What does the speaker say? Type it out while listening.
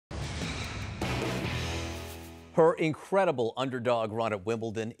Her incredible underdog run at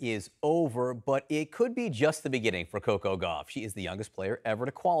Wimbledon is over, but it could be just the beginning for Coco Gauff. She is the youngest player ever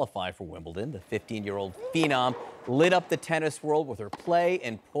to qualify for Wimbledon. The 15-year-old phenom lit up the tennis world with her play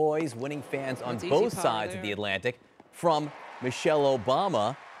and poise, winning fans on both sides of the Atlantic, from Michelle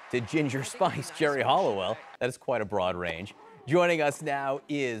Obama to Ginger Spice, Jerry Hollowell. That is quite a broad range. Joining us now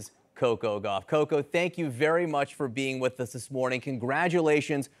is Coco Gauff. Coco, thank you very much for being with us this morning.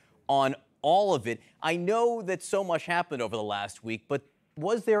 Congratulations on all of it. I know that so much happened over the last week, but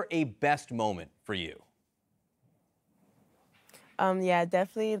was there a best moment for you? Yeah,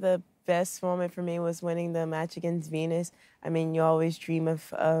 definitely the best moment for me was winning the match against Venus. I mean, you always dream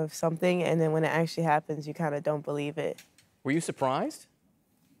of something, and then when it actually happens, you kind of don't believe it. Were you surprised?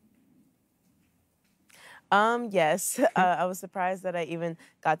 Yes. I was surprised that I even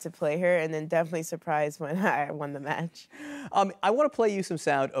got to play her, and then definitely surprised when I won the match. I want to play you some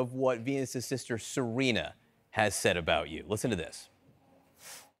sound of what Venus' sister Serena has said about you. Listen to this.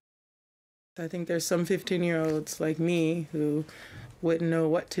 I think there's some 15-year-olds like me who wouldn't know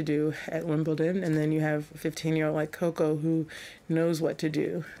what to do at Wimbledon, and then you have a 15-year-old like Coco who knows what to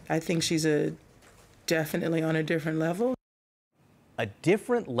do. I think she's definitely on a different level. A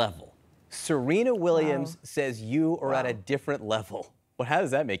different level. Serena Williams says you are at a different level. Well, how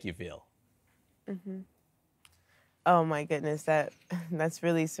does that make you feel? Oh my goodness, that's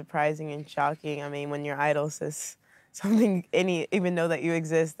really surprising and shocking. I mean, when your idol says something, even know that you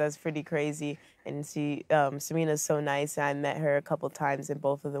exist, that's pretty crazy. And Serena's so nice. I met her a couple times, and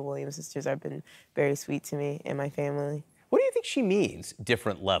both of the Williams sisters have been very sweet to me and my family. What do you think she means,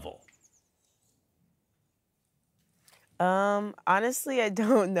 different level? Honestly, I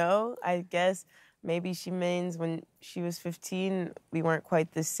don't know. I guess maybe she means when she was 15, we weren't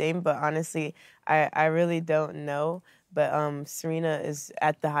quite the same, but honestly, I really don't know. But Serena is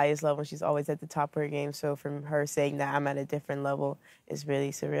at the highest level. She's always at the top of her game. So from her saying that I'm at a different level is really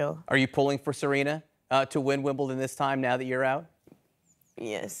surreal. Are you pulling for Serena to win Wimbledon this time now that you're out?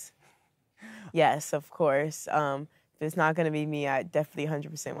 Yes. Yes, of course. If it's not going to be me, I definitely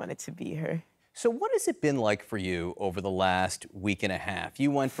 100% want it to be her. So what has it been like for you over the last week and a half?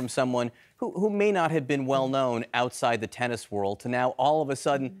 You went from someone who may not have been well known outside the tennis world to now all of a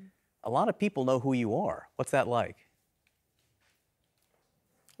sudden a lot of people know who you are. What's that like?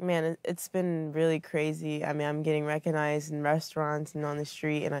 Man, it's been really crazy. I mean, I'm getting recognized in restaurants and on the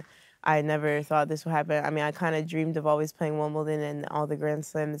street, and I never thought this would happen. I mean, I kind of dreamed of always playing Wimbledon and all the Grand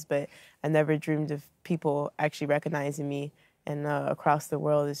Slams, but I never dreamed of people actually recognizing me. And across the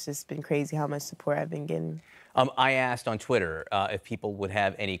world, it's just been crazy how much support I've been getting. I asked on Twitter if people would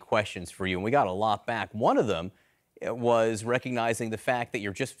have any questions for you, and we got a lot back. One of them was recognizing the fact that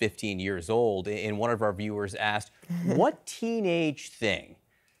you're just 15 years old. And one of our viewers asked, what teenage thing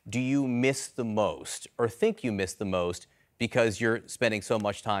do you miss the most or think you miss the most because you're spending so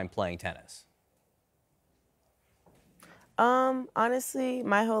much time playing tennis? Honestly,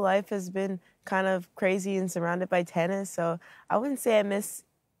 my whole life has been kind of crazy and surrounded by tennis, so I wouldn't say I miss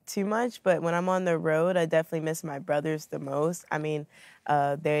too much, but when I'm on the road, I definitely miss my brothers the most. I mean,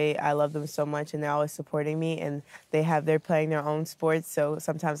 I love them so much, and they're always supporting me, and they're playing their own sports, so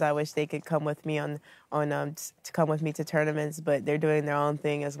sometimes I wish they could come with me to come with me to tournaments, but they're doing their own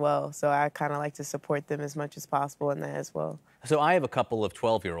thing as well, so I kind of like to support them as much as possible in that as well. So I have a couple of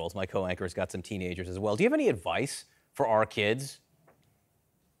 12-year-olds. My co-anchor's got some teenagers as well. Do you have any advice for our kids?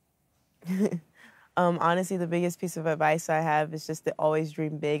 Honestly, the biggest piece of advice I have is just to always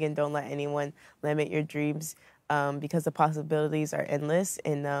dream big and don't let anyone limit your dreams because the possibilities are endless.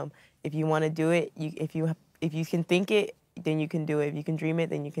 And if you want to do it, if you can think it, then you can do it. If you can dream it,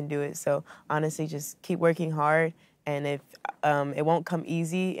 then you can do it. So honestly, just keep working hard. And if it won't come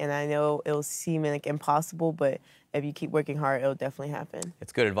easy, and I know it'll seem like impossible, but if you keep working hard, it'll definitely happen.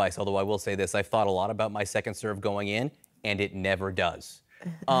 It's good advice, although I will say this. I've thought a lot about my second serve going in, and it never does.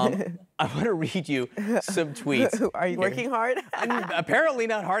 I want to read you some tweets. Are you working hard? Apparently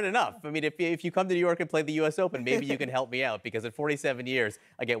not hard enough. I mean, if you come to New York and play the U.S. Open, maybe you can help me out, because at 47 years,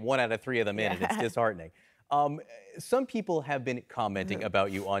 I get 1 out of 3 of them in, and it's disheartening. Some people have been commenting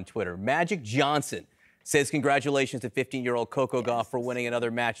about you on Twitter. Magic Johnson says, congratulations to 15-year-old Coco Gauff for winning another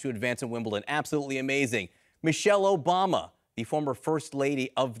match to advance in Wimbledon. Absolutely amazing. Michelle Obama, the former First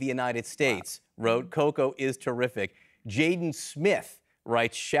Lady of the United States, wrote, Coco is terrific. Jaden Smith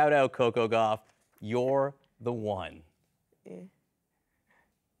writes, shout out Coco Gauff, you're the one. Yeah.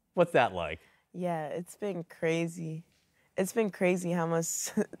 What's that like? Yeah, it's been crazy. It's been crazy how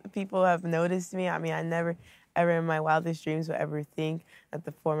much people have noticed me. I mean, I never, ever in my wildest dreams would ever think that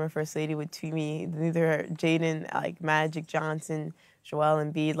the former First Lady would tweet me. Neither Jaden, like Magic Johnson, Joel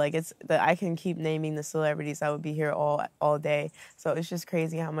Embiid. Like I can keep naming the celebrities. I would be here all day. So it's just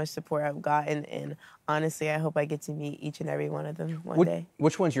crazy how much support I've gotten, and honestly, I hope I get to meet each and every one of them one day.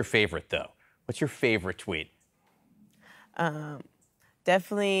 Which one's your favorite, though? What's your favorite tweet?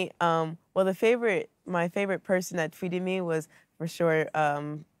 Definitely. Well, my favorite person that tweeted me was for sure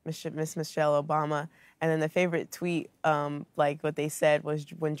Miss Michelle Obama. And then the favorite tweet, like what they said, was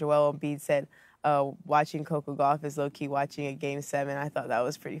when Joel Embiid said, watching Coco Gauff is low-key watching a Game 7. I thought that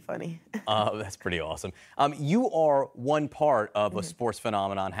was pretty funny. That's pretty awesome. You are one part of a sports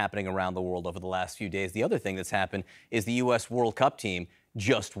phenomenon happening around the world over the last few days. The other thing that's happened is the U.S. World Cup team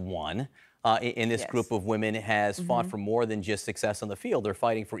just won. In this group of women has fought for more than just success on the field. They're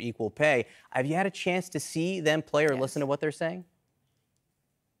fighting for equal pay. Have you had a chance to see them play or listen to what they're saying?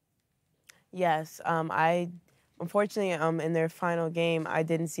 Yes. Unfortunately, in their final game, I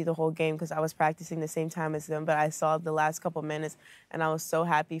didn't see the whole game because I was practicing the same time as them, but I saw the last couple minutes, and I was so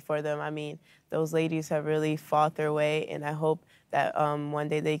happy for them. I mean, those ladies have really fought their way, and I hope that one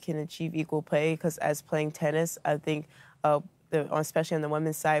day they can achieve equal pay, because as playing tennis, I think, especially on the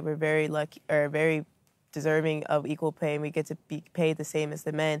women's side, we're very lucky, or very deserving of equal pay, and we get to be paid the same as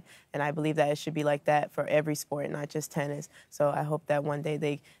the men. And I believe that it should be like that for every sport, not just tennis. So I hope that one day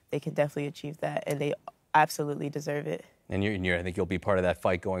they can definitely achieve that, and they absolutely deserve it. And I think you'll be part of that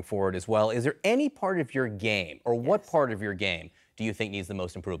fight going forward as well. Is there any part of your game, or what part of your game do you think needs the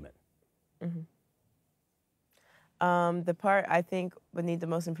most improvement? The part I think would need the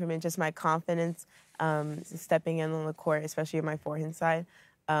most improvement, just my confidence, stepping in on the court, especially on my forehand side.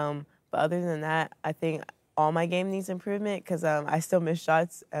 But other than that, I think all my game needs improvement, because I still miss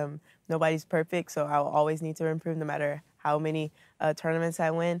shots. Nobody's perfect, so I'll always need to improve no matter how many tournaments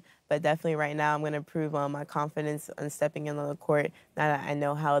I win. But definitely right now I'm going to improve on my confidence on stepping in on the court, now that I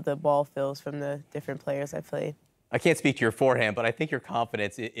know how the ball feels from the different players I played. I can't speak to your forehand, but I think your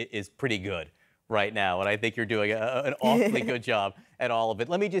confidence is pretty good right now, and I think you're doing an awfully good job at all of it.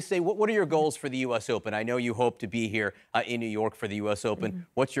 Let me just say, what are your goals for the U.S. Open? I know you hope to be here in New York for the U.S. Open.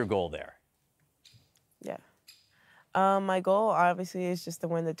 What's your goal there? Yeah. My goal, obviously, is just to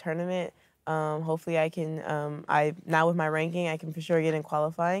win the tournament. Hopefully I can, now with my ranking, I can for sure get in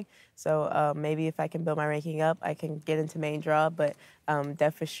qualifying. So maybe if I can build my ranking up, I can get into main draw. But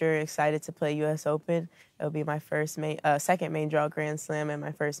definitely for sure excited to play U.S. Open. It'll be my first second main draw Grand Slam and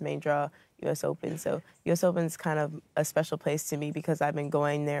my first main draw U.S. Open. So U.S. Open's kind of a special place to me because I've been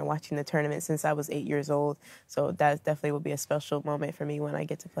going there and watching the tournament since I was 8 years old. So that definitely will be a special moment for me when I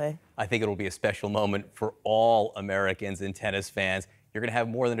get to play. I think it'll be a special moment for all Americans and tennis fans. You're going to have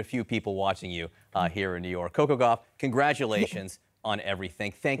more than a few people watching you here in New York. Coco Gauff, congratulations on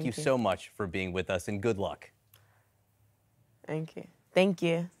everything. Thank you so much for being with us, and good luck. Thank you. Thank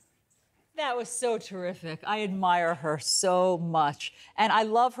you. That was so terrific. I admire her so much. And I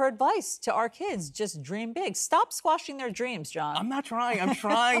love her advice to our kids. Just dream big. Stop squashing their dreams, John. I'm not trying. I'm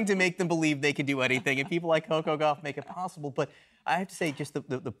trying to make them believe they can do anything. And people like Coco Gauff make it possible. But I have to say, just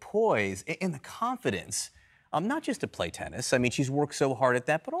the poise and the confidence, not just to play tennis. I mean, she's worked so hard at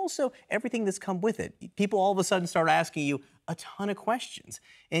that, but also everything that's come with it. People all of a sudden start asking you a ton of questions.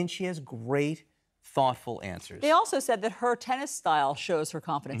 And she has great, thoughtful answers. They also said that her tennis style shows her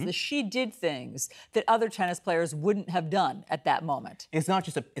confidence, that she did things that other tennis players wouldn't have done at that moment. It's not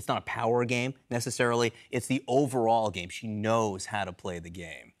a power game necessarily. It's the overall game. She knows how to play the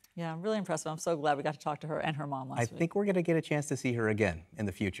game. Yeah, really impressive. I'm so glad we got to talk to her and her mom last week. I think we're going to get a chance to see her again in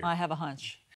the future. I have a hunch.